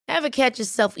Ever catch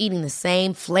yourself eating the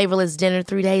same flavorless dinner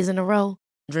 3 days in a row?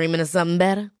 Dreaming of something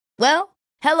better? Well,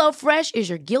 HelloFresh is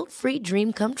your guilt-free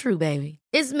dream come true, baby.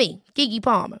 It's me, Keke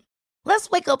Palmer. Let's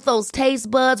wake up those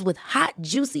taste buds with hot,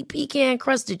 juicy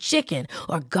pecan-crusted chicken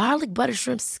or garlic butter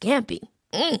shrimp scampi.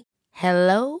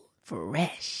 Hello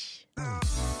Fresh.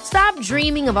 Stop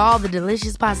dreaming of all the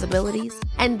delicious possibilities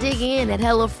and dig in at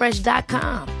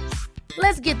HelloFresh.com.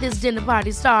 Let's get this dinner party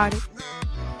started.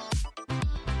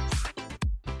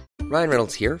 Ryan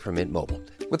Reynolds here from Mint Mobile.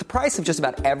 With the price of just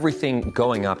about everything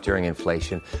going up during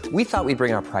inflation, we thought we'd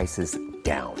bring our prices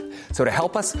down. So to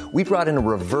help us, we brought in a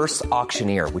reverse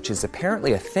auctioneer, which is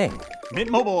apparently a thing. Mint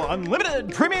Mobile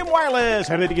Unlimited Premium Wireless.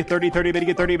 How to get 30, 30, bit to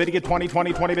get 30, bit to get 20,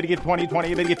 20, 20, bit to get 20,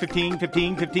 20, bit to get 15,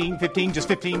 15, 15, 15, just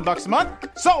 $15 a month?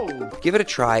 Sold! Give it a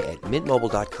try at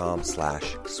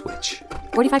mintmobile.com/switch.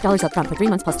 $45 up front for 3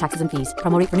 months plus taxes and fees.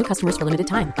 Promo rate for new customers for limited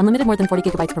time. Unlimited more than 40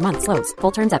 gigabytes per month. Slows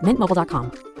full terms at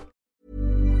mintmobile.com.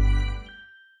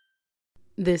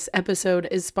 This episode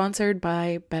is sponsored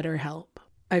by BetterHelp.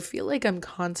 I feel like I'm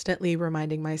constantly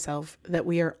reminding myself that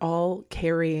we are all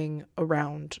carrying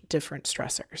around different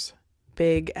stressors,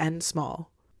 big and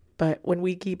small. But when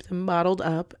we keep them bottled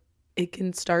up, it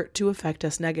can start to affect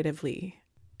us negatively.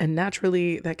 And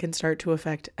naturally, that can start to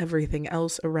affect everything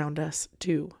else around us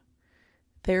too.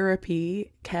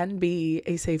 Therapy can be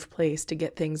a safe place to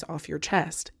get things off your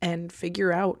chest and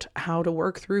figure out how to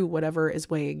work through whatever is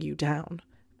weighing you down.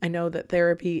 I know that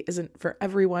therapy isn't for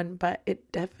everyone, but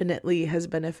it definitely has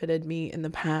benefited me in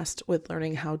the past with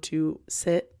learning how to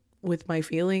sit with my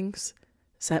feelings,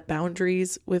 set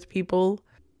boundaries with people,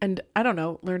 and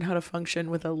learn how to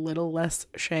function with a little less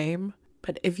shame.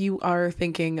 But if you are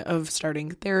thinking of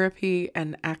starting therapy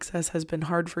and access has been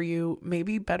hard for you,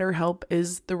 maybe BetterHelp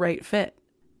is the right fit.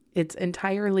 It's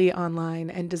entirely online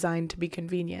and designed to be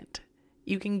convenient.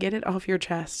 You can get it off your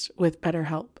chest with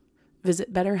BetterHelp.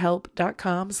 Visit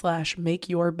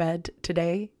BetterHelp.com/makeyourbed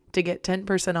today to get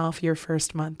 10% off your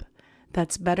first month.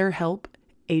 That's BetterHelp,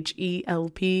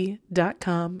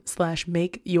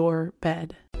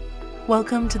 HELP.com/makeyourbed.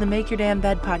 Welcome to the Make Your Damn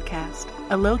Bed podcast,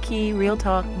 a low-key,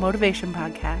 real-talk motivation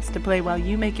podcast to play while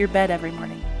you make your bed every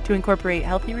morning to incorporate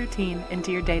healthy routine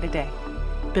into your day-to-day.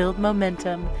 Build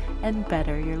momentum and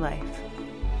better your life.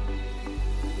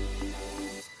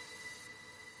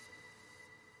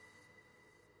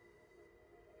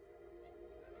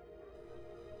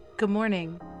 Good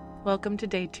morning. Welcome to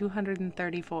day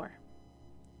 234.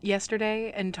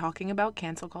 Yesterday, in talking about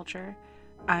cancel culture,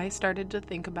 I started to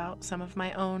think about some of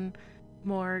my own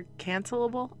more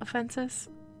cancelable offenses.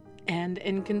 And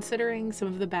in considering some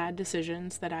of the bad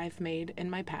decisions that I've made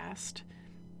in my past,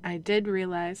 I did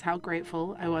realize how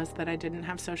grateful I was that I didn't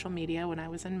have social media when I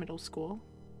was in middle school,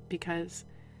 because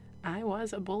I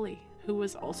was a bully who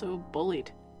was also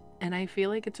bullied. And I feel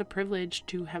like it's a privilege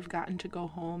to have gotten to go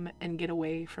home and get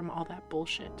away from all that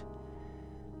bullshit.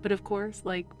 But of course,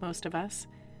 like most of us,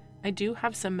 I do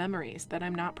have some memories that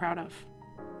I'm not proud of.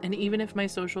 And even if my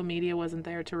social media wasn't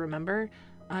there to remember,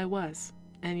 I was.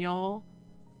 And y'all,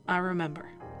 I remember.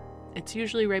 It's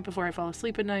usually right before I fall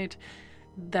asleep at night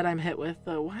that I'm hit with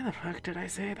the, why the fuck did I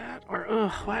say that? Or,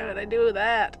 ugh, why did I do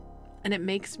that? And it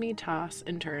makes me toss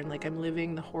and turn like I'm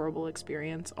living the horrible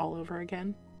experience all over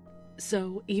again.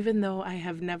 So even though I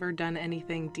have never done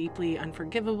anything deeply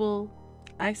unforgivable,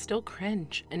 I still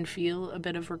cringe and feel a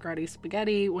bit of regretty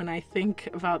spaghetti when I think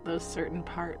about those certain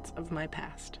parts of my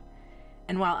past.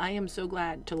 And while I am so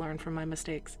glad to learn from my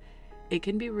mistakes, it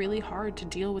can be really hard to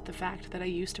deal with the fact that I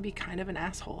used to be kind of an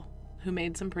asshole who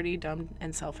made some pretty dumb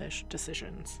and selfish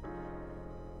decisions.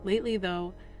 Lately,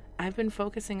 though, I've been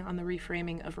focusing on the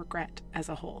reframing of regret as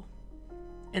a whole.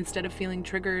 Instead of feeling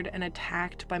triggered and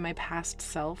attacked by my past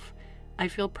self, I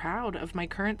feel proud of my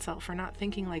current self for not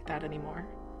thinking like that anymore.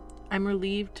 I'm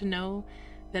relieved to know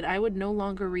that I would no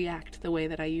longer react the way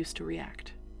that I used to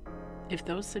react. If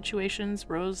those situations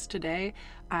rose today,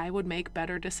 I would make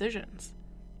better decisions.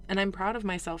 And I'm proud of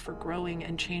myself for growing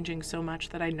and changing so much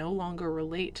that I no longer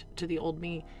relate to the old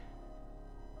me.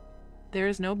 There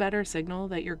is no better signal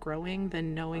that you're growing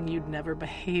than knowing you'd never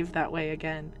behave that way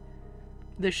again.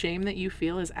 The shame that you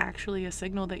feel is actually a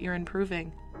signal that you're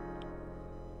improving.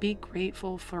 Be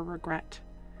grateful for regret.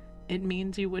 It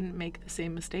means you wouldn't make the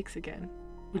same mistakes again,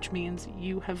 which means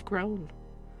you have grown.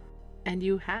 And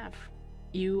you have.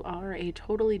 You are a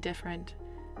totally different,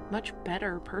 much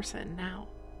better person now.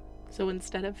 So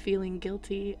instead of feeling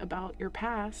guilty about your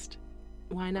past,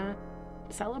 why not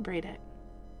celebrate it?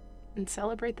 And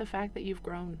celebrate the fact that you've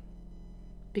grown.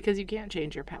 Because you can't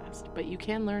change your past, but you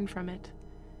can learn from it.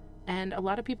 And a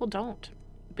lot of people don't,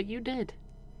 but you did.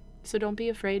 So don't be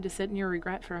afraid to sit in your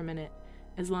regret for a minute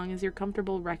as long as you're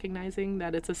comfortable recognizing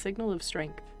that it's a signal of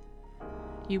strength.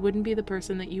 You wouldn't be the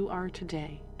person that you are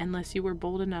today unless you were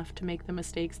bold enough to make the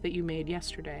mistakes that you made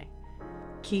yesterday.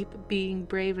 Keep being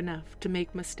brave enough to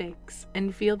make mistakes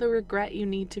and feel the regret you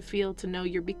need to feel to know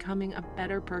you're becoming a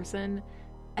better person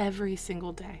every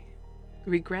single day.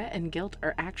 Regret and guilt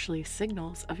are actually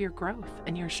signals of your growth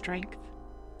and your strength.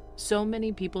 So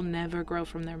many people never grow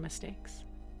from their mistakes.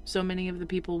 So many of the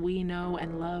people we know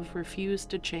and love refuse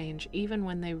to change even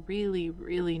when they really,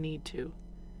 really need to.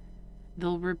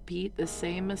 They'll repeat the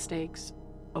same mistakes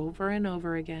over and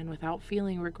over again without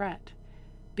feeling regret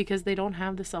because they don't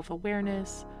have the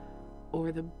self-awareness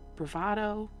or the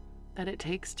bravado that it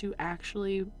takes to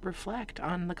actually reflect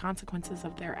on the consequences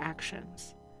of their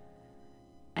actions.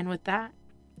 And with that,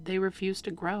 they refuse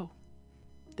to grow.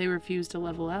 They refuse to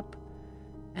level up,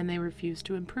 and they refuse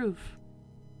to improve.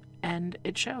 And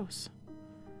it shows.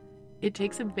 It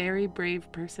takes a very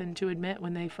brave person to admit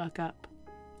when they fuck up.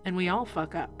 And we all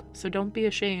fuck up, so don't be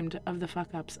ashamed of the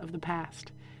fuck-ups of the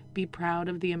past. Be proud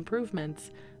of the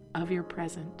improvements of your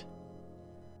present.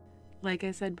 Like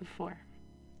I said before,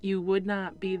 you would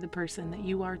not be the person that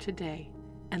you are today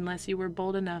unless you were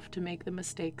bold enough to make the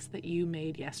mistakes that you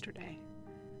made yesterday.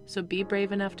 So be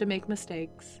brave enough to make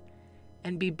mistakes,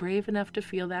 and be brave enough to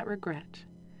feel that regret,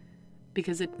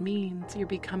 because it means you're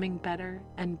becoming better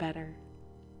and better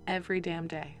every damn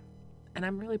day. And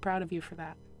I'm really proud of you for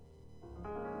that.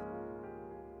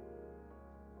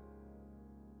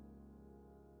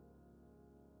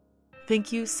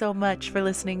 Thank you so much for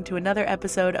listening to another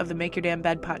episode of the Make Your Damn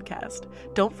Bed podcast.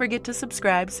 Don't forget to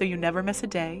subscribe so you never miss a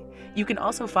day. You can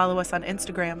also follow us on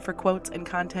Instagram for quotes and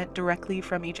content directly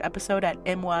from each episode at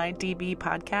MYDB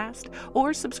Podcast,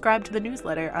 or subscribe to the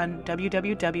newsletter on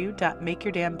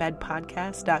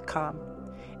www.makeyourdamnbedpodcast.com.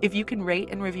 If you can rate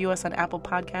and review us on Apple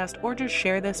Podcast, or just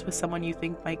share this with someone you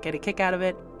think might get a kick out of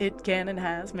it, it can and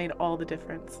has made all the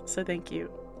difference. So thank you.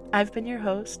 I've been your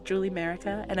host, Julie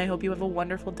Merica, and I hope you have a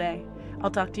wonderful day.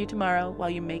 I'll talk to you tomorrow while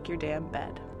you make your damn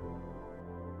bed.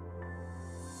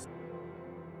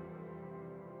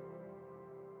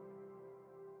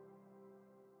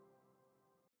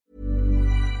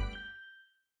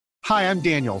 Hi, I'm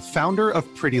Daniel, founder of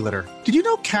Pretty Litter. Did you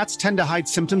know cats tend to hide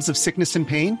symptoms of sickness and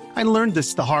pain? I learned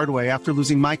this the hard way after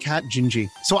losing my cat, Gingy.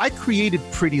 So I created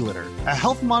Pretty Litter, a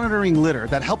health monitoring litter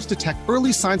that helps detect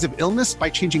early signs of illness by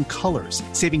changing colors,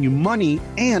 saving you money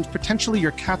and potentially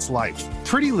your cat's life.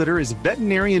 Pretty Litter is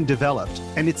veterinarian developed,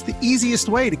 and it's the easiest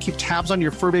way to keep tabs on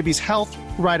your fur baby's health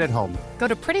right at home. Go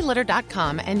to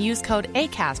prettylitter.com and use code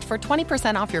ACAST for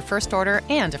 20% off your first order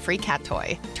and a free cat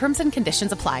toy. Terms and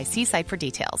conditions apply. See site for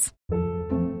details.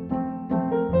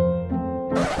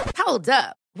 Hold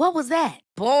up. What was that?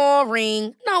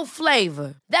 Boring. No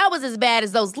flavor. That was as bad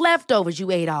as those leftovers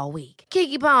you ate all week.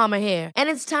 Keke Palmer here, and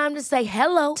it's time to say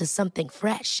hello to something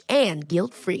fresh and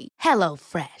guilt-free. Hello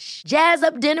Fresh. Jazz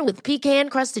up dinner with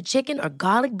pecan-crusted chicken or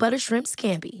garlic butter shrimp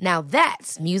scampi. Now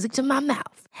that's music to my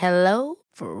mouth. Hello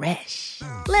Fresh.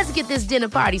 Let's get this dinner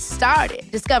party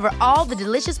started. Discover all the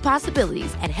delicious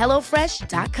possibilities at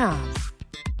HelloFresh.com.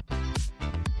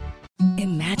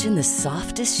 Imagine the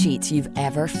softest sheets you've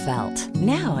ever felt.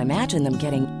 Now imagine them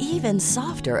getting even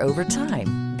softer over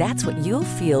time. That's what you'll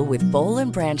feel with Boll &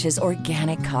 Branch's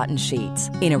organic cotton sheets.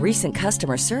 In a recent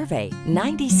customer survey,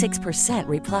 96%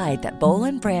 replied that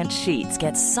Boll & Branch sheets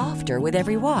get softer with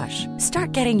every wash.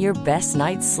 Start getting your best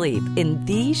night's sleep in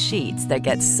these sheets that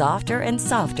get softer and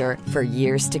softer for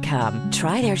years to come.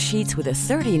 Try their sheets with a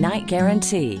 30-night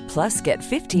guarantee. Plus, get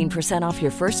 15% off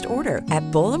your first order at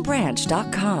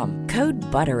bollandbranch.com. Code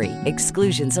BUTTERY.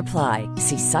 Exclusions apply.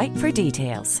 See site for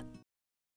details.